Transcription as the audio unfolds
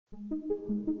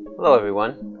Hello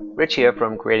everyone, Rich here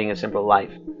from Creating a Simple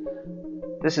Life.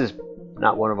 This is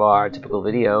not one of our typical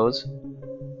videos,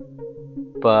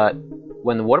 but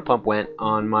when the water pump went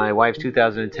on my wife's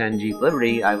 2010 Jeep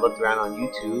Liberty, I looked around on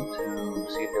YouTube to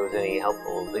see if there was any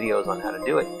helpful videos on how to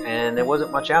do it, and there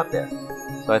wasn't much out there.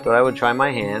 So I thought I would try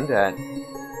my hand at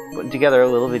putting together a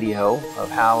little video of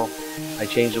how I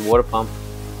changed the water pump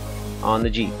on the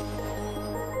Jeep.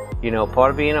 You know,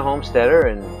 part of being a homesteader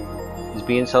is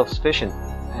being self-sufficient,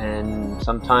 and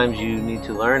sometimes you need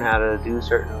to learn how to do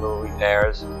certain little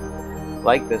repairs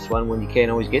like this one when you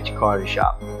can't always get your car to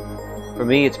shop. For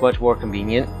me, it's much more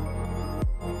convenient.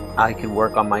 I can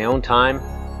work on my own time.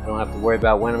 I don't have to worry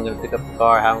about when I'm going to pick up the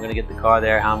car, how I'm going to get the car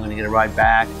there, how I'm going to get a ride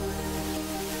back,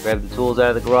 grab the tools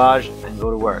out of the garage, and go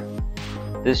to work.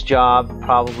 This job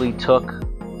probably took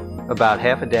about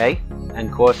half a day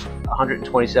and cost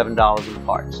 $127 in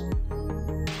parts.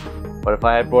 But if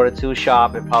I had brought it to a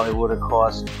shop, it probably would have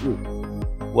cost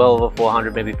well over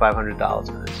 $400, maybe $500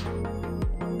 for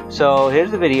this. So here's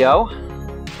the video.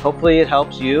 Hopefully it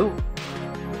helps you,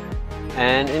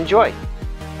 and enjoy.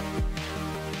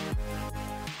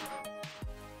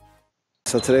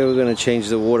 So today we're going to change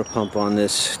the water pump on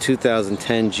this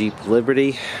 2010 Jeep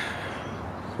Liberty.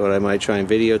 Thought I might try and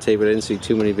videotape it. I didn't see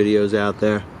too many videos out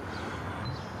there.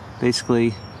 Basically,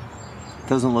 it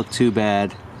doesn't look too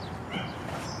bad.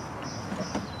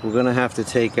 We're going to have to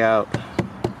take out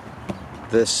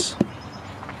this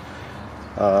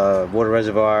water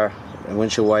reservoir and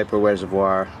windshield wiper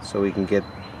reservoir so we can get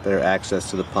better access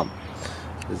to the pump.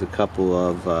 There's a couple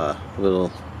of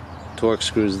little torque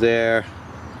screws there.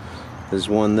 There's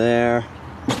one there.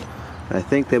 I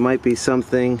think there might be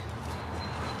something,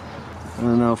 I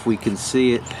don't know if we can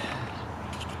see it,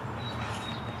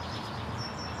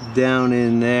 down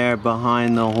in there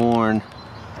behind the horn.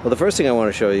 Well, the first thing I want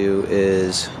to show you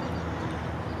is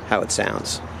how it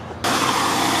sounds.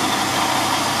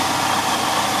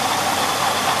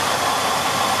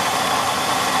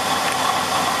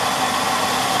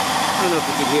 I don't know if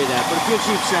you can hear that, but if your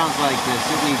Jeep sounds like this,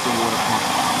 it needs a water pump.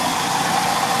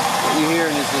 What you're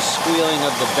hearing is the squealing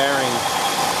of the bearing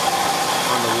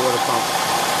on the water pump.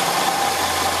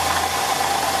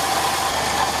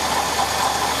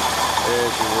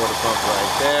 There's your water pump right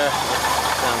there.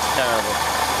 Sounds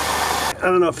terrible. I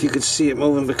don't know if you could see it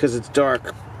moving because it's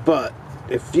dark, but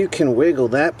if you can wiggle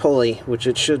that pulley, which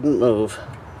it shouldn't move,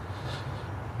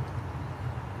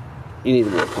 you need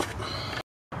a water pump.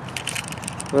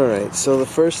 Alright, so the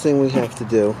first thing we have to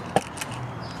do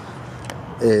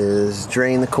is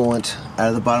drain the coolant out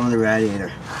of the bottom of the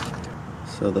radiator.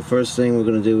 So the first thing we're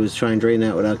going to do is try and drain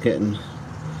that without getting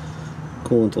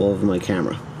coolant all over my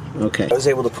camera. Okay, I was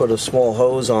able to put a small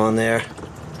hose on there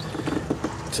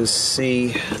to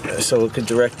see, so it could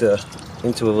direct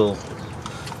into a little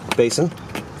basin.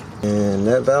 And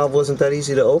that valve wasn't that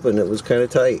easy to open, it was kind of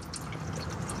tight.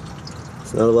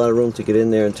 There's not a lot of room to get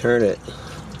in there and turn it.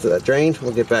 So that drained,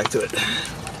 we'll get back to it.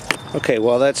 Okay,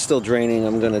 while that's still draining,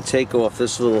 I'm going to take off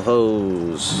this little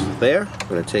hose there. I'm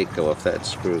going to take off that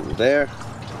screw there.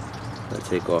 I'm going to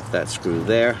take off that screw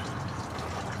there.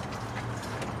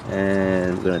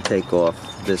 And I'm going to take off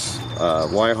this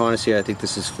wire harness here. I think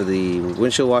this is for the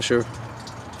windshield washer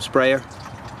sprayer.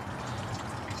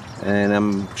 And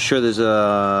I'm sure there's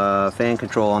a fan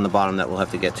control on the bottom that we'll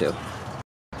have to get to.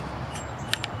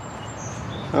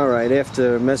 Alright,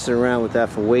 after messing around with that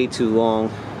for way too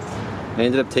long, I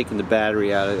ended up taking the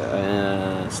battery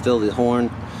out. Still the horn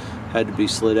had to be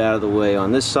slid out of the way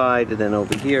on this side, and then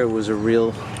over here was a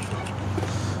real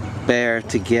bear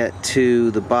to get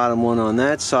to the bottom one on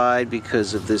that side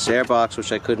because of this air box,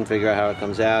 which I couldn't figure out how it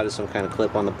comes out. There's some kind of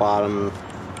clip on the bottom.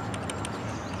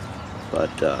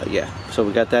 But yeah, so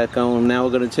we got that going. Now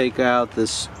we're going to take out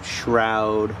this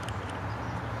shroud.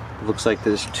 It looks like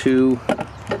there's two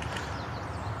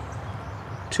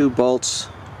bolts,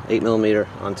 8mm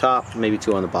on top, maybe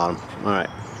 2 on the bottom. Alright.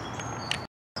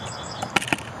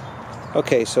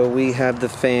 Okay, so we have the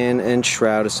fan and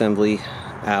shroud assembly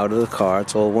out of the car.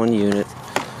 It's all one unit.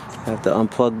 Have to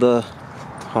unplug the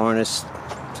harness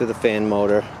to the fan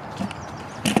motor.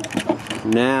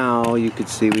 Now you can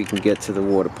see we can get to the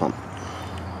water pump.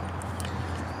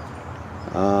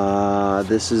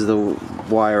 This is the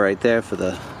wire right there for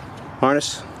the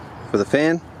harness for the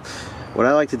fan. What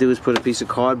I like to do is put a piece of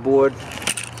cardboard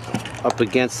up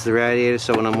against the radiator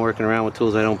so when I'm working around with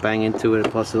tools I don't bang into it.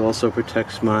 Plus it also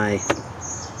protects my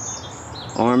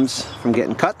arms from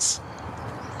getting cuts.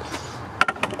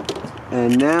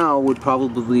 And now would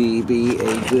probably be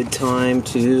a good time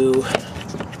to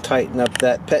tighten up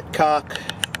that petcock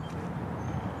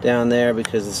down there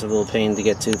because it's a little pain to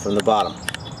get to from the bottom.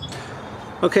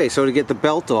 Okay, so to get the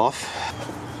belt off,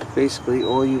 basically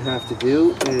all you have to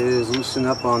do is loosen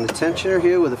up on the tensioner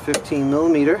here with a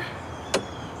 15mm.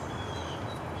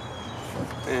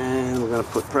 And we're going to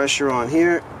put pressure on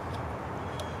here,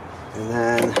 and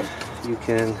then you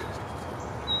can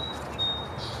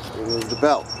remove the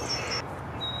belt.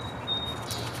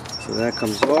 So that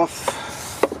comes off,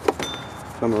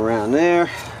 come around there.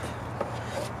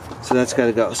 So that's got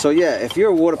to go. So yeah, if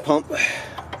your water pump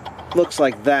looks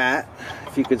like that,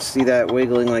 if you could see that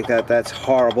wiggling like that, that's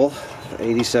horrible.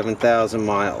 87,000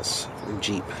 miles for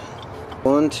Jeep.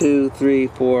 1, 2, 3,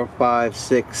 4, 5,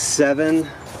 6, 7,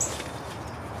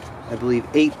 I believe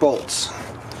 8 bolts.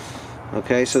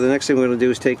 Okay, so the next thing we're going to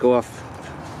do is take off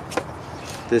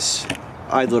this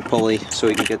idler pulley so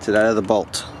we can get to that other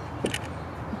bolt.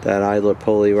 That idler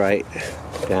pulley right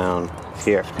down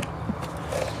here.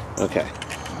 Okay.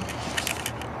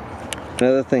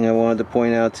 Another thing I wanted to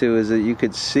point out too is that you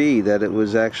could see that it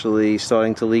was actually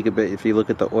starting to leak a bit. If you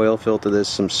look at the oil filter, there's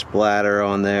some splatter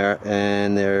on there,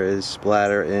 and there is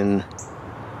splatter in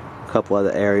a couple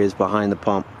other areas behind the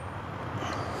pump.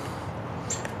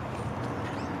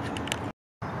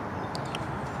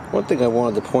 One thing I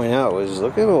wanted to point out was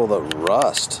look at all the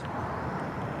rust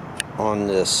on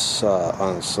this,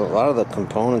 on a lot of the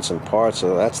components and parts.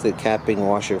 So that's the capping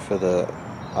washer for the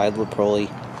idler pulley.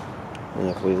 And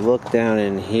if we look down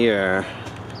in here,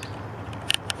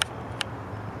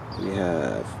 we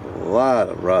have a lot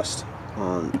of rust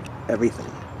on everything.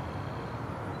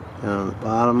 Down on the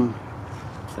bottom,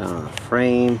 down on the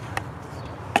frame.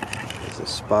 There's a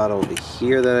spot over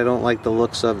here that I don't like the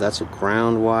looks of. That's a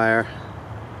ground wire.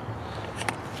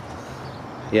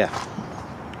 Yeah.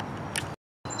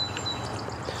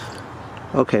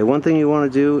 Okay, one thing you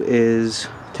want to do is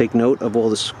take note of all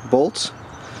the bolts,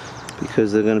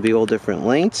 because they're going to be all different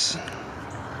lengths.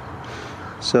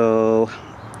 So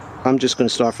I'm just going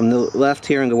to start from the left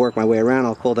here and go work my way around.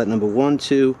 I'll call that number 1,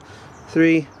 2,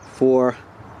 3, 4,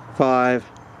 5,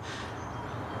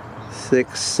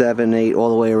 6, 7, 8, all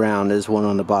the way around. There's one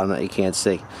on the bottom that you can't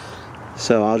see.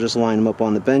 So I'll just line them up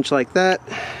on the bench like that,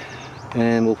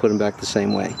 and we'll put them back the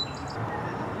same way.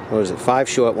 What is it? 5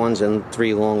 short ones and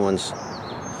 3 long ones.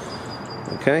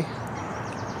 Okay.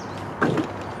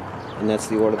 And that's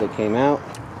the order that came out.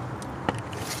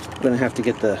 I'm going to have to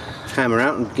get the hammer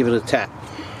out and give it a tap.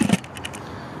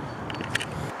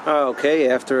 Okay,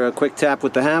 after a quick tap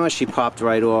with the hammer, she popped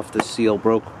right off. The seal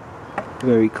broke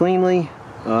very cleanly.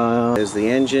 There's the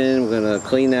engine. We're going to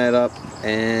clean that up,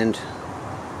 and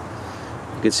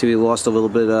you can see we lost a little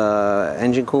bit of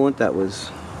engine coolant that was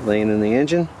laying in the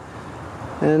engine.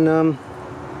 And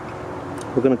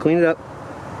we're going to clean it up,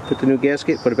 put the new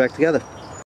gasket, put it back together.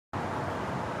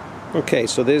 Okay,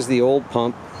 so there's the old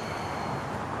pump.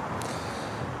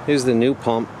 Here's the new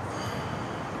pump.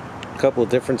 A couple of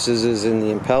differences is in the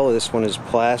impeller. This one is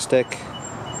plastic.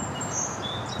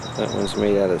 That one's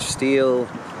made out of steel.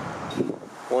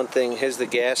 One thing, here's the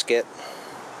gasket.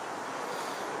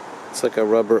 It's like a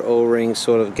rubber O-ring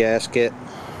sort of gasket.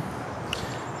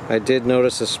 I did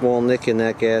notice a small nick in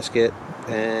that gasket,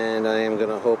 and I am going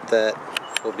to hope that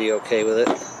we'll be okay with it.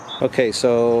 Okay,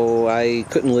 so I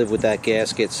couldn't live with that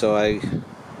gasket, so I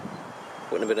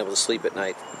wouldn't have been able to sleep at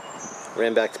night.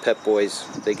 Ran back to Pep Boys.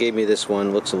 They gave me this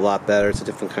one. Looks a lot better. It's a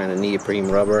different kind of neoprene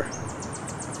rubber.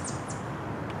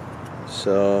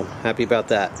 So, happy about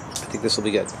that. I think this will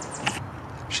be good.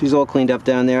 She's all cleaned up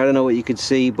down there. I don't know what you could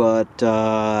see, but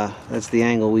that's the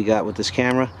angle we got with this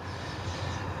camera.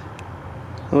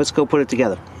 Now let's go put it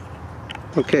together.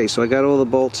 Okay, so I got all the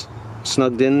bolts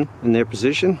snugged in their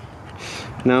position.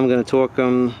 Now I'm going to torque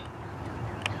them.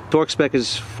 Torque spec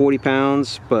is 40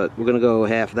 pounds, but we're going to go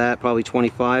half that, probably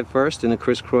 25 first in a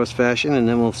crisscross fashion, and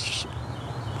then we'll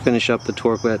finish up the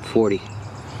torque at 40.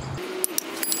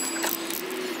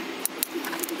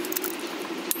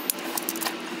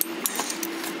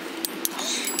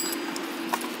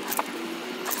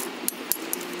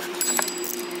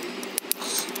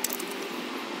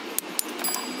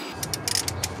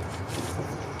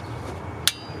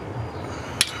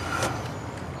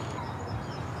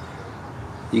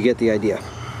 You get the idea.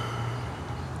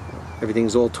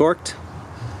 Everything's all torqued.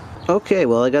 Okay,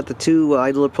 well I got the 2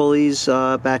 idler pulleys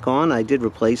back on. I did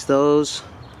replace those.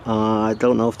 I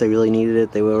don't know if they really needed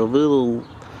it. They were a little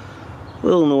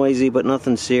noisy, but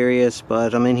nothing serious.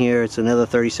 But I'm in here. It's another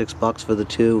 36 bucks for the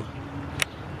 2.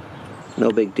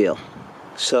 No big deal.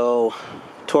 So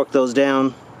torque those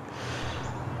down.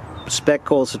 Spec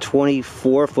calls for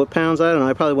 24 foot-pounds. I don't know.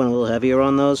 I probably went a little heavier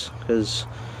on those because,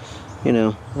 you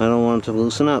know, I don't want them to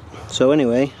loosen up. So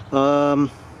anyway, we're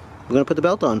going to put the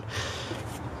belt on.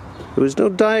 There was no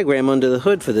diagram under the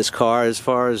hood for this car as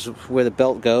far as where the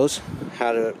belt goes,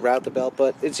 how to route the belt,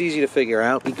 but it's easy to figure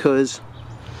out because,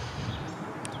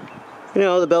 you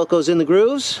know, the belt goes in the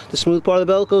grooves, the smooth part of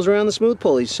the belt goes around the smooth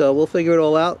pulleys, so we'll figure it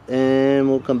all out and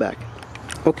we'll come back.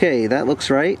 Okay, that looks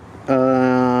right.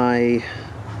 I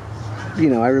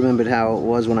remembered how it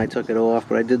was when I took it off,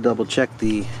 but I did double check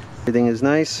everything is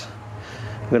nice.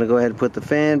 I'm gonna go ahead and put the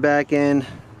fan back in,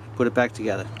 put it back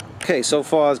together. Okay, so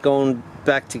far it's going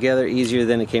back together easier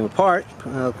than it came apart.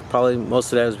 Probably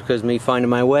most of that was because of me finding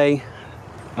my way.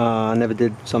 I never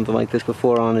did something like this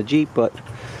before on a Jeep, but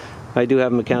I do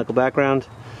have a mechanical background,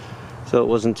 so it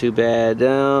wasn't too bad.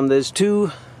 There's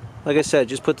two, like I said,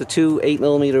 just put the two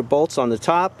 8mm bolts on the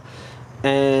top,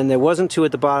 and there wasn't two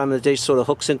at the bottom. That just sort of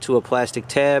hooks into a plastic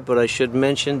tab, but I should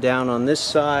mention down on this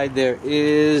side there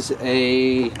is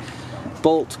a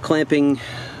bolt clamping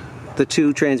the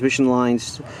two transmission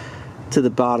lines to the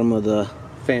bottom of the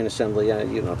fan assembly. You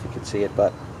don't know if you can see it,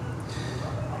 but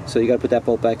so you got to put that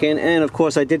bolt back in. And of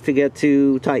course I did forget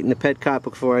to tighten the petcock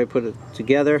before I put it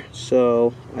together,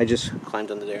 so I just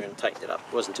climbed under there and tightened it up.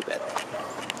 It wasn't too bad.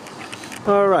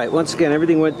 Alright, once again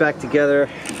everything went back together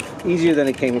easier than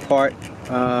it came apart.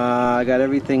 I got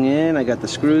everything in, I got the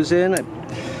screws in,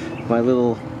 my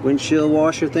little windshield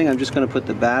washer thing. I'm just going to put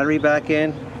the battery back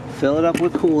in, fill it up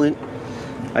with coolant.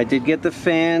 I did get the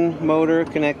fan motor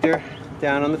connector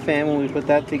down on the fan when we put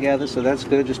that together, so that's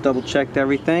good. Just double checked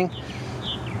everything,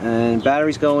 and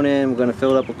battery's going in. We're going to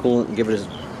fill it up with coolant and give it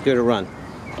a run.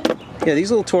 Yeah,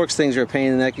 these little Torx things are a pain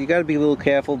in the neck. You got to be a little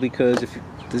careful because if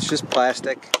it's just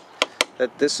plastic,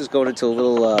 that this is going into a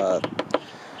little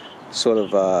sort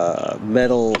of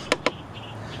metal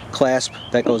clasp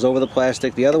that goes over the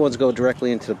plastic. The other ones go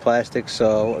directly into the plastic,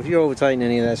 so if you over tighten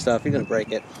any of that stuff, you're going to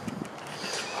break it.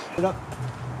 Put it up.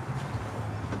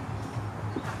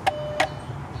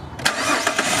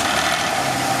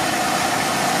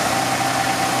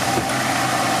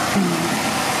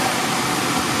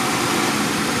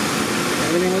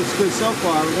 Everything looks good so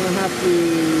far. We're going to have to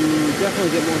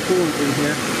definitely get more coolant in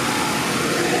here.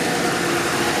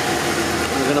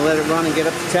 We're going to let it run and get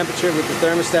up to temperature with the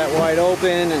thermostat wide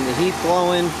open and the heat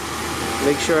blowing.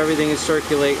 Make sure everything is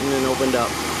circulating and opened up.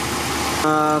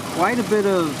 Quite a bit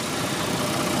of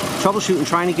troubleshooting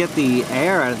trying to get the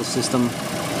air out of the system.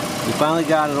 We finally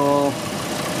got it all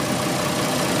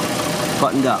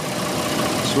buttoned up.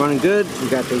 It's running good. We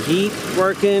got the heat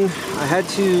working. I had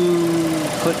to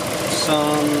put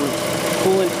some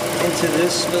coolant into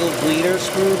this little bleeder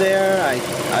screw there. I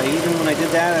even when I did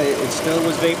that, it still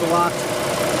was vapor locked.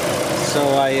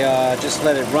 So I just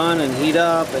let it run and heat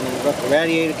up, and then let the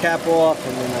radiator cap off,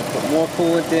 and then I put more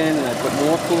coolant in, and I put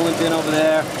more coolant in over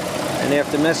there. And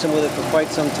after messing with it for quite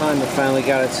some time, I finally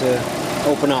got it to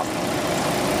open up.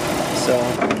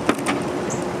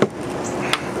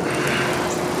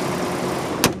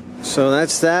 So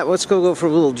that's that. Let's go for a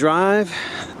little drive.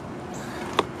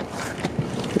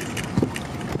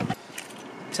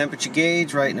 Temperature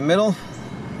gauge right in the middle.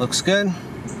 Looks good.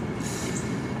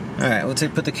 Alright, we'll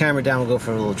put the camera down. We'll go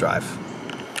for a little drive.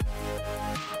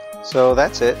 So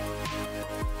that's it.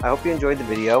 I hope you enjoyed the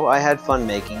video. I had fun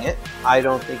making it. I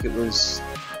don't think it was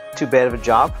too bad of a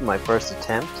job for my first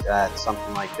attempt at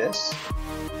something like this.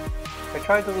 I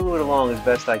tried to move it along as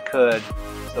best I could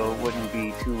so it wouldn't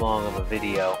be too long of a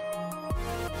video.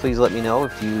 Please let me know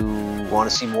if you want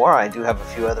to see more. I do have a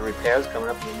few other repairs coming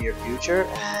up in the near future,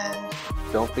 and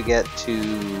don't forget to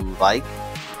like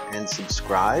and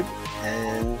subscribe,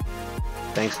 and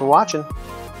thanks for watching.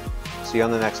 See you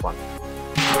on the next one.